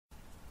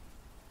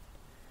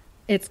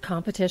It's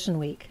competition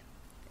week,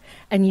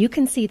 and you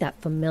can see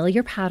that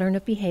familiar pattern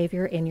of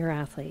behavior in your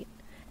athlete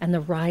and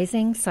the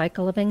rising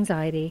cycle of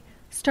anxiety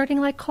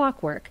starting like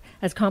clockwork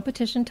as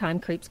competition time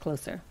creeps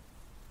closer.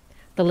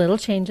 The little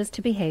changes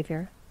to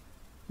behavior,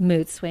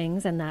 mood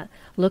swings, and that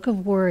look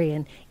of worry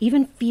and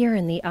even fear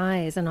in the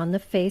eyes and on the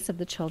face of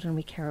the children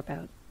we care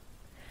about.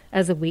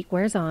 As the week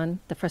wears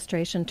on, the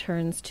frustration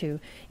turns to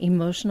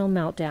emotional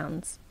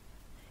meltdowns.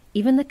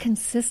 Even the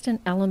consistent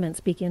elements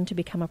begin to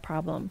become a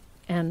problem,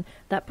 and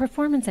that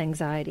performance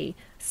anxiety,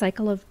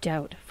 cycle of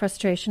doubt,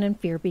 frustration, and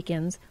fear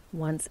begins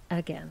once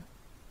again.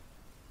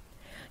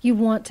 You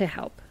want to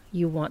help.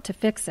 You want to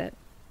fix it.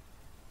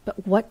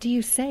 But what do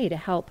you say to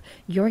help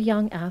your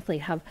young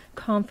athlete have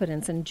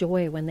confidence and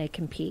joy when they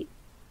compete?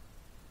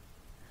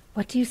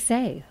 What do you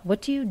say?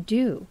 What do you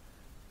do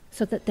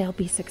so that they'll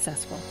be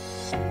successful?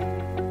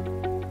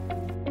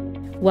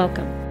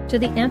 Welcome to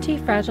the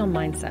Anti-Fragile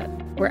Mindset,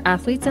 where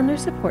athletes and their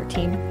support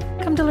team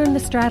come to learn the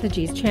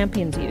strategies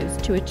champions use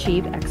to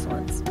achieve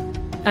excellence.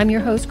 I'm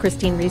your host,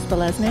 Christine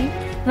Rees-Belesne,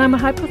 and I'm a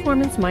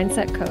high-performance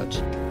mindset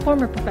coach,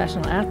 former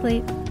professional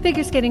athlete,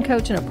 figure skating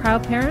coach, and a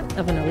proud parent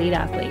of an elite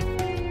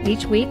athlete.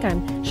 Each week,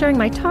 I'm sharing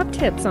my top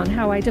tips on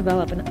how I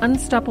develop an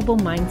unstoppable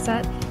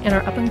mindset in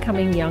our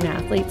up-and-coming young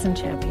athletes and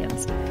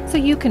champions, so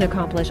you can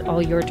accomplish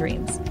all your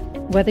dreams,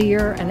 whether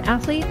you're an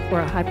athlete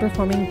or a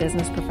high-performing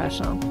business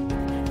professional.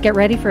 Get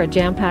ready for a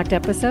jam-packed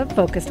episode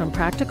focused on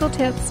practical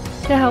tips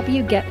to help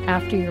you get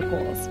after your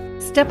goals.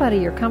 Step out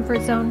of your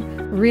comfort zone,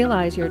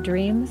 realize your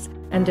dreams,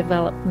 and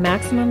develop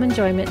maximum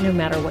enjoyment no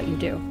matter what you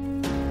do.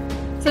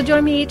 So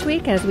join me each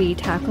week as we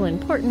tackle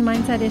important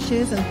mindset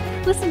issues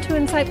and listen to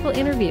insightful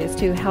interviews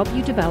to help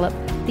you develop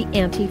the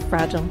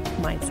anti-fragile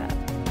mindset.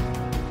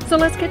 So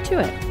let's get to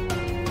it.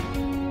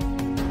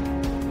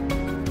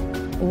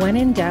 When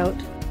in doubt,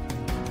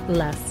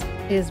 less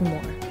is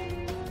more.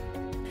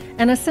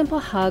 And a simple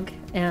hug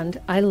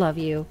and I love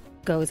you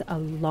goes a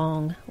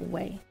long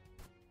way.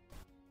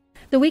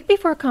 The week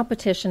before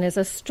competition is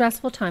a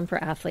stressful time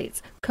for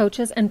athletes,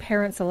 coaches, and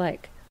parents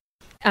alike.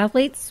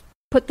 Athletes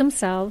put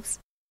themselves,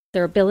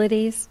 their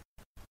abilities,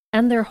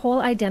 and their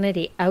whole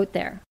identity out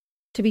there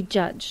to be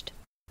judged,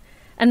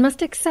 and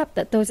must accept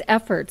that those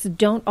efforts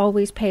don't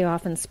always pay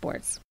off in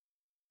sports.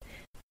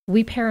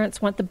 We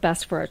parents want the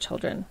best for our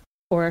children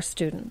or our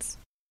students,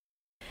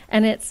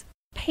 and it's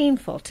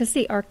painful to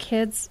see our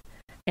kids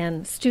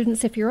and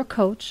students, if you're a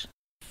coach,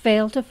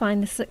 fail to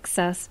find the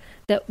success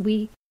that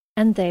we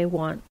and they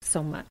want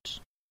so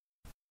much.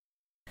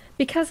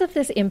 Because of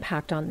this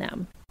impact on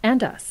them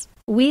and us,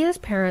 we as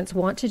parents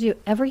want to do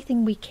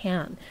everything we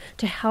can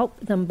to help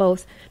them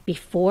both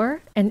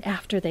before and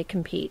after they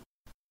compete.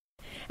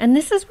 And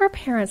this is where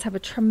parents have a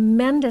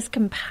tremendous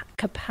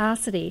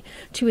capacity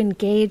to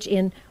engage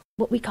in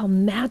what we call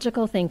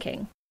magical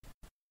thinking.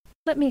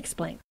 Let me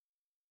explain.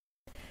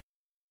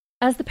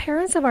 As the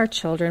parents of our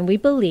children, we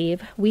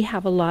believe we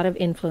have a lot of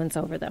influence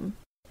over them.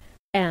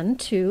 And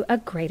to a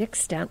great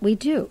extent, we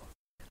do,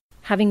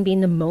 having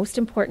been the most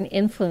important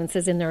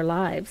influences in their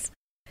lives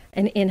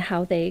and in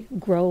how they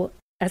grow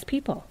as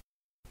people.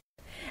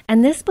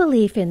 And this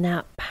belief in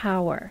that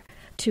power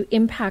to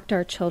impact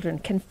our children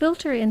can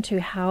filter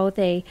into how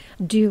they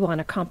do on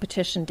a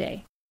competition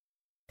day.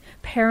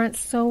 Parents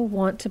so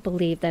want to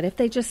believe that if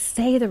they just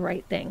say the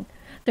right thing,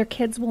 their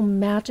kids will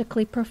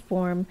magically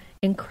perform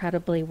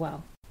incredibly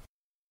well.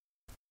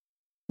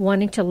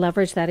 Wanting to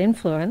leverage that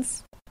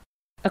influence,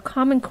 a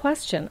common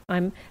question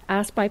I'm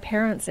asked by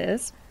parents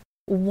is,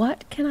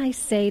 what can I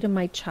say to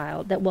my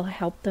child that will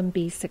help them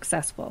be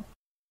successful?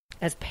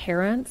 As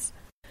parents,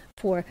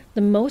 for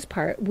the most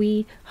part,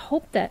 we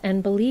hope that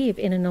and believe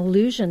in an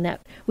illusion that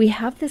we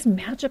have this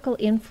magical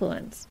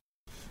influence.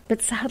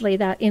 But sadly,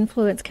 that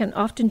influence can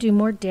often do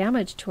more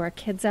damage to our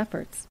kids'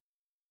 efforts.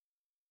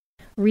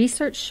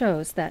 Research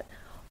shows that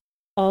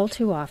all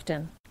too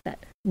often,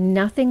 that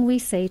nothing we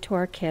say to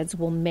our kids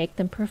will make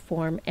them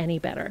perform any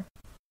better.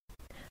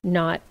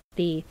 Not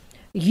the,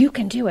 you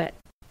can do it,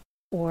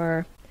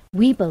 or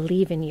we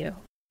believe in you,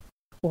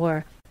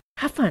 or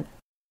have fun,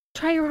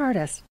 try your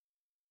hardest,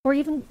 or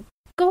even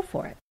go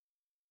for it.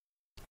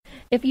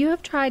 If you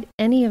have tried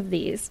any of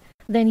these,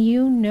 then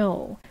you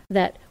know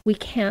that we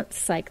can't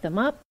psych them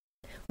up,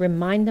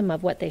 remind them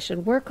of what they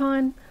should work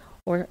on,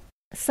 or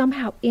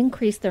somehow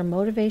increase their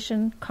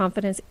motivation,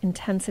 confidence,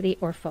 intensity,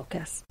 or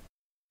focus.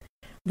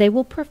 They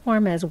will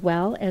perform as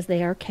well as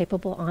they are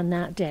capable on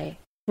that day,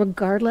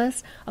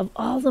 regardless of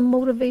all the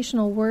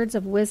motivational words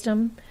of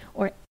wisdom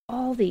or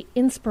all the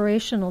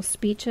inspirational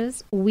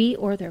speeches we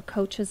or their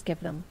coaches give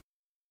them.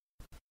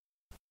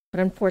 But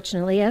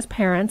unfortunately, as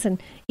parents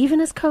and even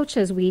as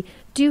coaches, we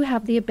do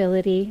have the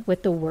ability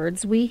with the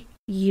words we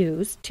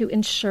use to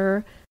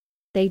ensure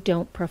they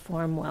don't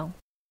perform well.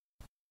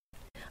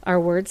 Our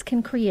words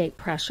can create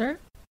pressure,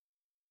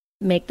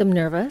 make them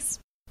nervous,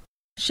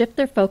 shift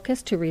their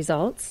focus to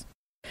results,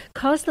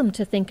 cause them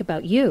to think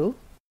about you,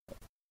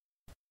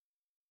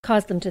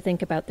 cause them to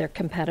think about their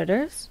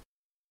competitors,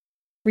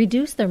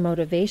 reduce their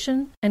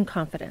motivation and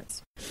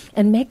confidence,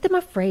 and make them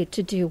afraid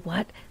to do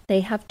what they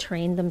have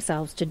trained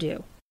themselves to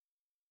do.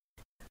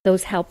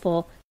 Those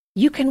helpful,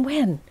 "You can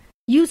win,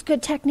 use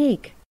good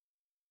technique,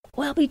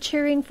 we'll be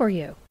cheering for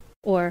you,"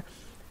 or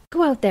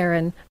 "Go out there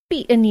and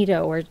beat Anita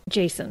or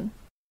Jason,"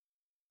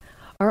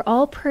 are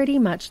all pretty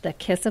much the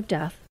kiss of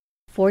death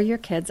for your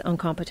kids on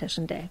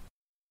competition day.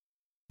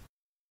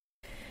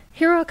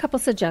 Here are a couple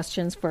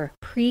suggestions for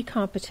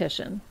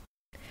pre-competition.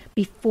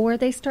 Before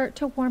they start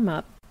to warm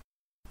up,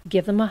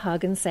 give them a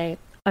hug and say,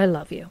 "I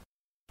love you."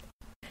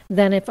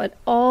 Then, if at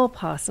all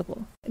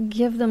possible,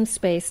 give them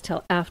space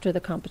till after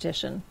the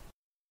competition.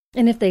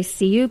 And if they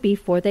see you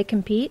before they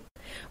compete,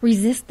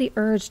 resist the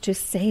urge to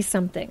say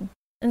something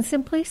and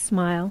simply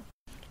smile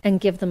and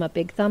give them a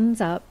big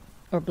thumbs up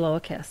or blow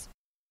a kiss.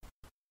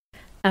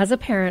 As a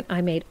parent,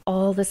 I made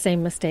all the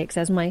same mistakes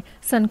as my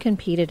son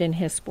competed in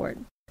his sport,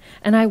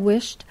 and I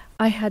wished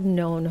I had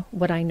known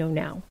what I know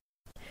now.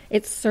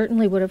 It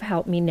certainly would have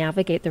helped me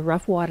navigate the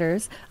rough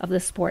waters of the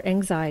sport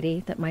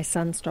anxiety that my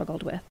son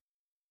struggled with.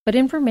 But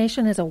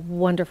information is a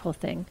wonderful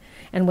thing,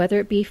 and whether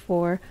it be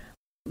for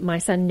my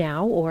son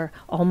now or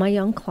all my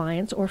young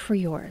clients or for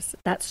yours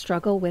that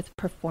struggle with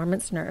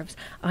performance nerves,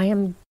 I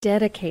am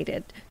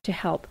dedicated to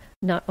help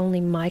not only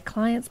my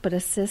clients but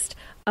assist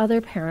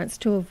other parents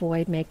to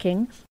avoid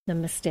making the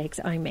mistakes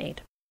I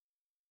made.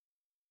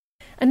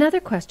 Another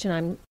question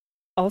I'm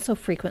also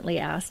frequently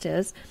asked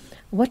is,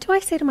 what do I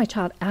say to my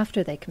child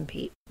after they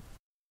compete?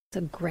 It's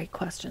a great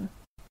question.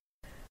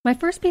 My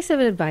first piece of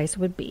advice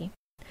would be,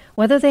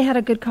 whether they had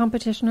a good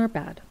competition or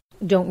bad,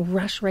 don't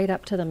rush right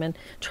up to them and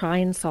try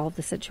and solve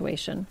the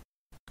situation.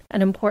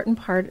 An important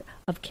part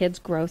of kids'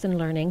 growth and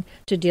learning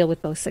to deal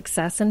with both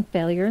success and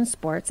failure in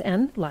sports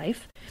and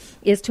life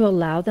is to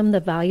allow them the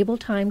valuable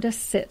time to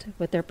sit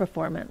with their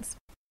performance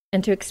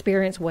and to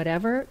experience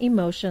whatever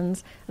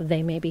emotions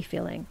they may be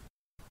feeling.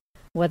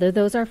 Whether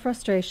those are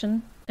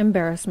frustration,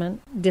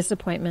 embarrassment,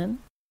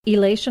 disappointment,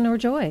 elation, or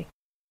joy,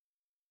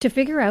 to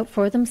figure out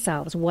for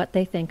themselves what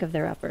they think of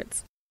their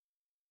efforts.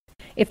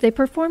 If they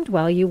performed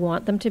well, you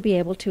want them to be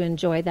able to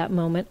enjoy that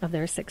moment of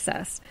their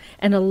success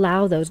and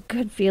allow those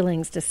good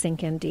feelings to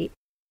sink in deep.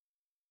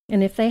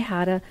 And if they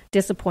had a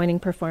disappointing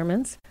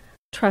performance,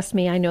 trust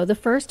me, I know the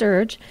first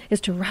urge is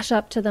to rush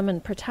up to them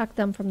and protect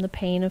them from the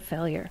pain of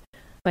failure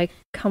by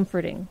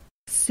comforting,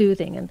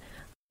 soothing,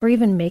 or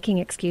even making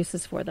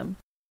excuses for them.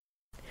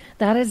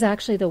 That is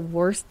actually the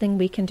worst thing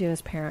we can do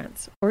as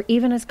parents, or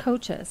even as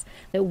coaches,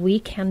 that we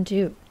can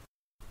do.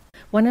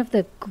 One of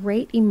the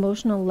great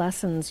emotional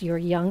lessons your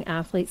young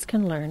athletes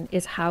can learn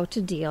is how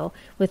to deal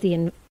with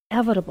the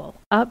inevitable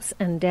ups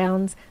and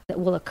downs that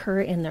will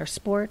occur in their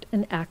sport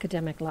and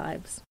academic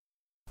lives.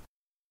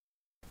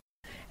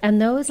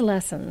 And those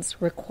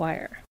lessons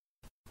require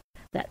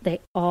that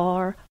they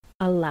are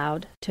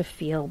allowed to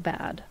feel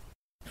bad,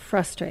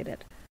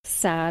 frustrated,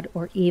 sad,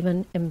 or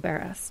even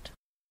embarrassed.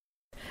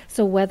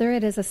 So whether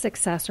it is a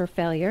success or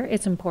failure,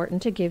 it's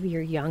important to give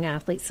your young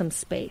athletes some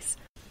space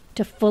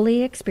to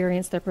fully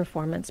experience their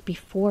performance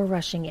before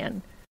rushing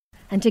in,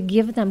 and to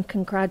give them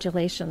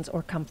congratulations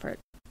or comfort.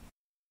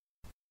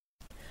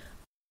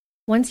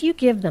 Once you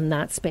give them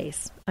that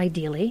space,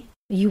 ideally,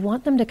 you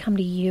want them to come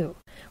to you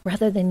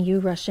rather than you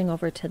rushing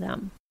over to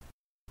them.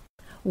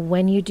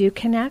 When you do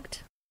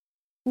connect,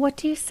 what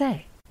do you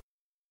say?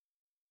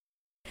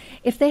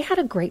 If they had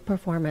a great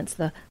performance,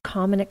 the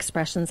common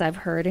expressions I've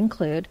heard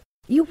include,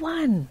 "You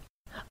won,"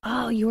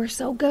 "Oh, you were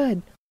so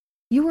good,"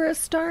 "You were a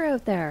star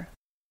out there."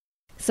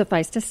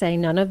 Suffice to say,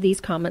 none of these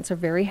comments are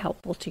very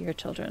helpful to your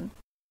children.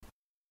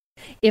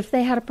 If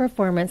they had a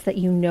performance that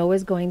you know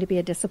is going to be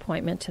a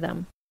disappointment to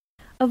them,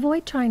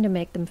 avoid trying to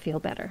make them feel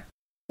better.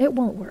 It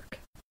won't work.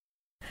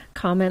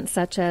 Comments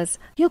such as,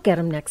 "You'll get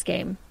them next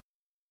game,"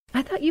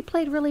 "I thought you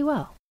played really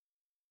well,"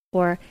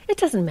 or "It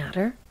doesn't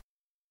matter."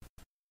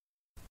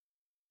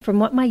 From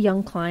what my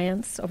young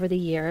clients over the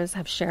years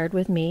have shared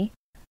with me,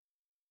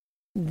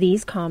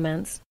 these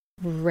comments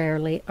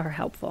rarely are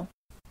helpful.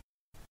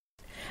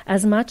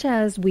 As much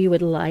as we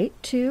would like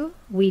to,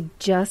 we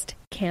just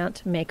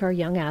can't make our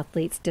young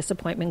athletes'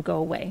 disappointment go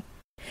away.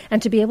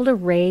 And to be able to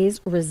raise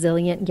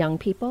resilient young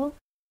people,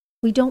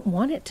 we don't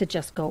want it to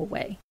just go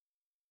away.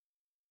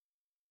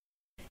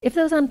 If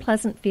those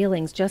unpleasant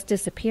feelings just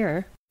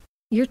disappear,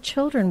 your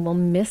children will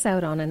miss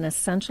out on an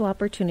essential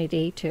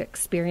opportunity to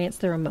experience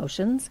their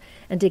emotions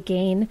and to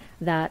gain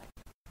that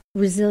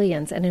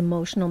resilience and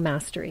emotional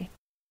mastery.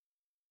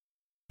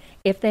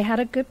 If they had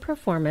a good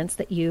performance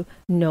that you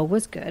know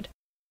was good,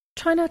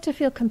 try not to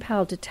feel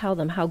compelled to tell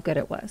them how good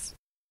it was.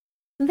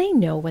 They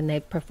know when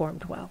they've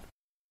performed well.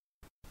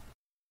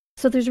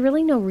 So there's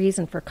really no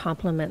reason for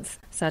compliments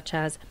such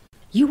as,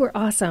 "You were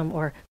awesome,"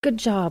 or "Good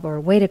job," or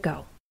 "Way to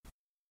go."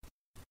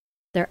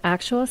 Their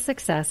actual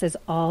success is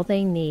all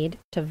they need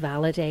to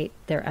validate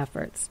their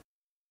efforts,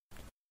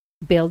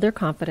 build their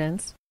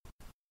confidence,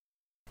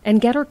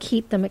 and get or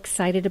keep them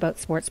excited about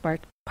sports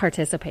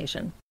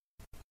participation.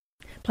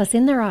 Plus,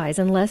 in their eyes,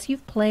 unless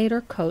you've played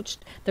or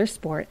coached their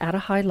sport at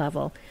a high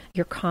level,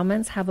 your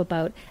comments have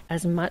about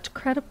as much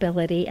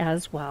credibility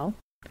as, well,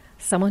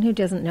 someone who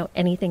doesn't know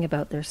anything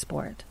about their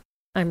sport.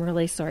 I'm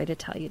really sorry to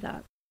tell you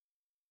that.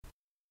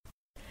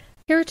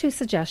 Here are 2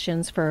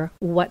 suggestions for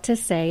what to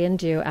say and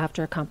do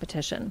after a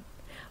competition,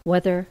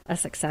 whether a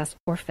success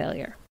or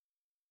failure.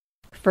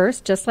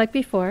 First, just like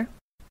before,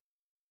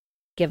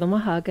 give them a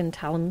hug and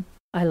tell them,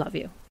 I love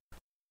you.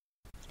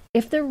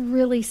 If they're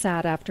really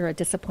sad after a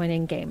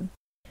disappointing game,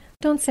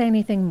 don't say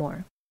anything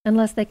more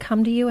unless they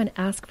come to you and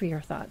ask for your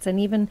thoughts. And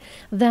even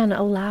then,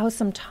 allow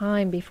some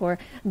time before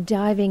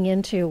diving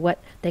into what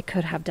they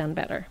could have done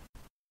better.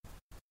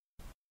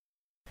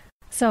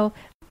 So,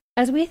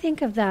 as we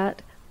think of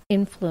that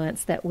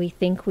influence that we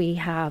think we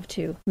have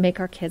to make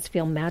our kids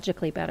feel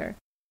magically better,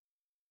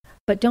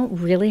 but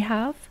don't really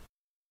have,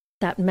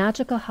 that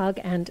magical hug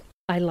and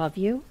I love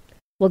you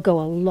will go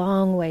a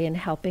long way in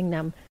helping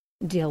them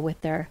deal with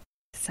their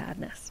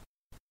sadness.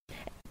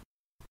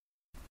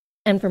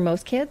 And for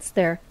most kids,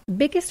 their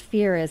biggest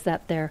fear is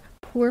that their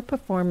poor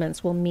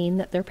performance will mean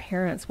that their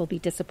parents will be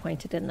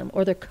disappointed in them,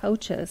 or their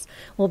coaches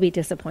will be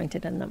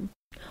disappointed in them,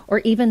 or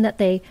even that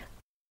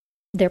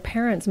their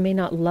parents may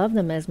not love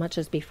them as much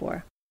as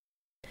before.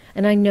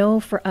 And I know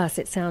for us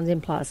it sounds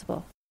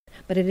implausible,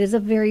 but it is a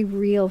very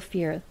real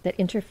fear that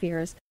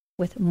interferes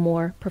with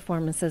more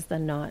performances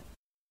than not.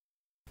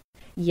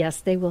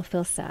 Yes, they will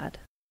feel sad.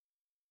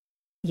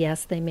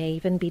 Yes, they may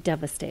even be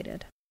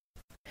devastated,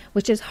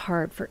 which is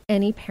hard for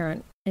any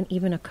parent and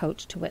even a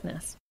coach to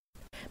witness.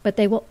 But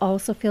they will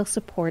also feel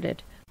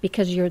supported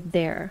because you're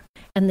there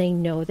and they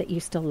know that you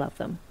still love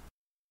them.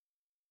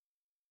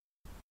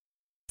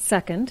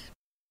 Second,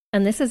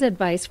 and this is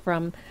advice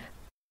from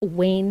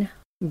Wayne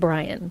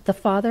Bryan, the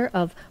father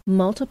of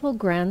multiple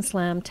Grand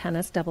Slam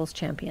tennis doubles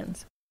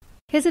champions.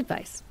 His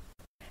advice,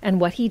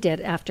 and what he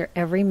did after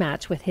every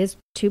match with his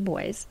 2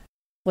 boys,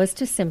 was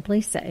to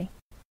simply say,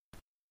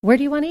 "Where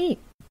do you want to eat?"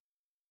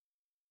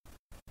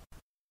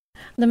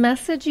 The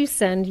message you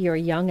send your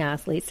young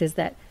athletes is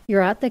that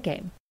you're at the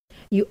game.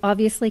 You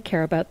obviously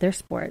care about their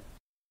sport.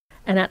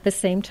 And at the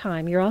same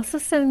time, you're also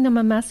sending them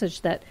a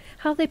message that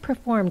how they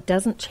perform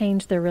doesn't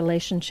change their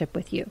relationship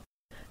with you,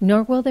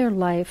 nor will their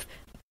life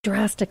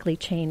drastically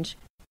change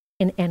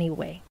in any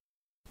way.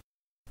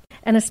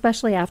 And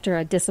especially after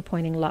a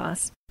disappointing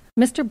loss,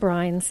 Mr.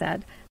 Bryan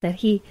said that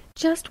he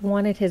just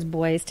wanted his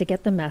boys to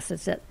get the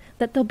message that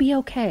they'll be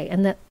okay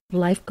and that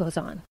life goes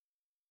on.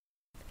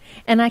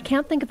 And I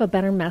can't think of a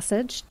better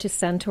message to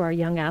send to our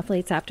young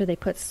athletes after they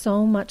put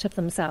so much of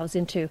themselves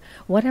into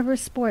whatever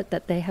sport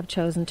that they have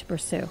chosen to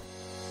pursue.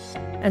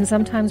 And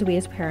sometimes we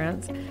as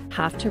parents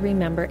have to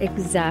remember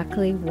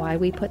exactly why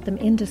we put them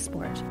into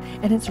sport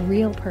and its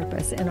real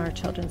purpose in our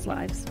children's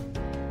lives.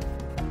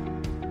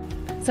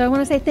 So I want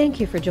to say thank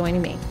you for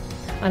joining me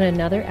on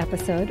another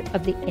episode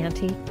of the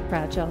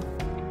Anti-Fragile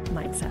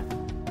Mindset.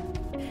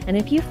 And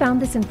if you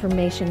found this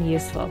information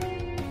useful,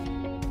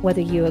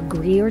 whether you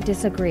agree or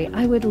disagree,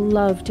 I would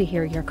love to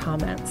hear your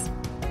comments.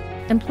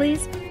 And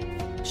please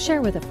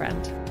share with a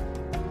friend.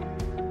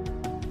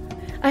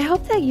 I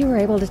hope that you were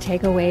able to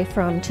take away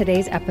from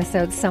today's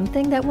episode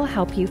something that will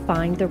help you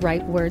find the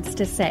right words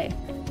to say.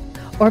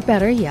 Or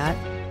better yet,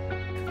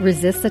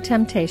 resist the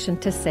temptation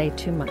to say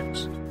too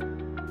much.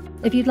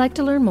 If you'd like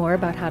to learn more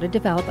about how to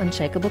develop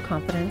unshakable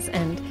confidence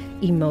and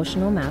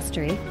emotional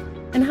mastery,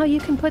 and how you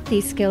can put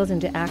these skills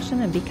into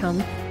action and become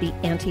the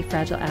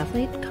anti-fragile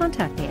athlete,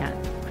 contact me at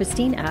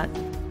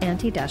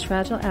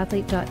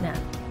christine@anti-fragileathlete.net.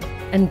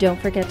 And don't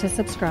forget to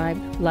subscribe,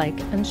 like,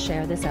 and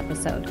share this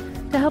episode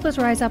to help us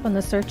rise up on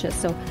the searches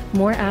so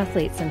more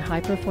athletes and high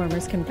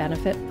performers can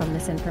benefit from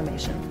this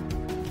information.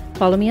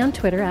 Follow me on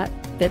Twitter at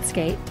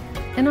FitSkate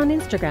and on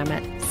Instagram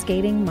at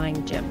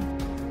SkatingMindGym.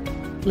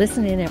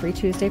 Listen in every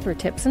Tuesday for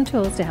tips and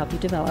tools to help you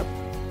develop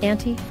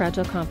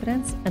anti-fragile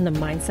confidence and the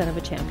mindset of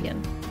a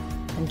champion.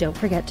 And don't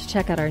forget to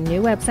check out our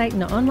new website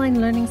and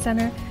online learning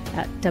center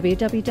at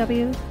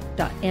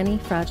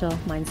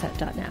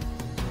www.antifragilemindset.net.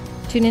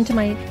 Tune into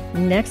my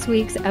next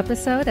week's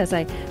episode as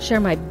I share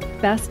my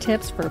best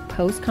tips for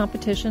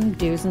post-competition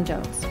do's and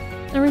don'ts.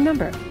 And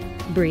remember,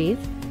 breathe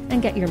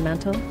and get your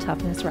mental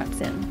toughness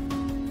reps in.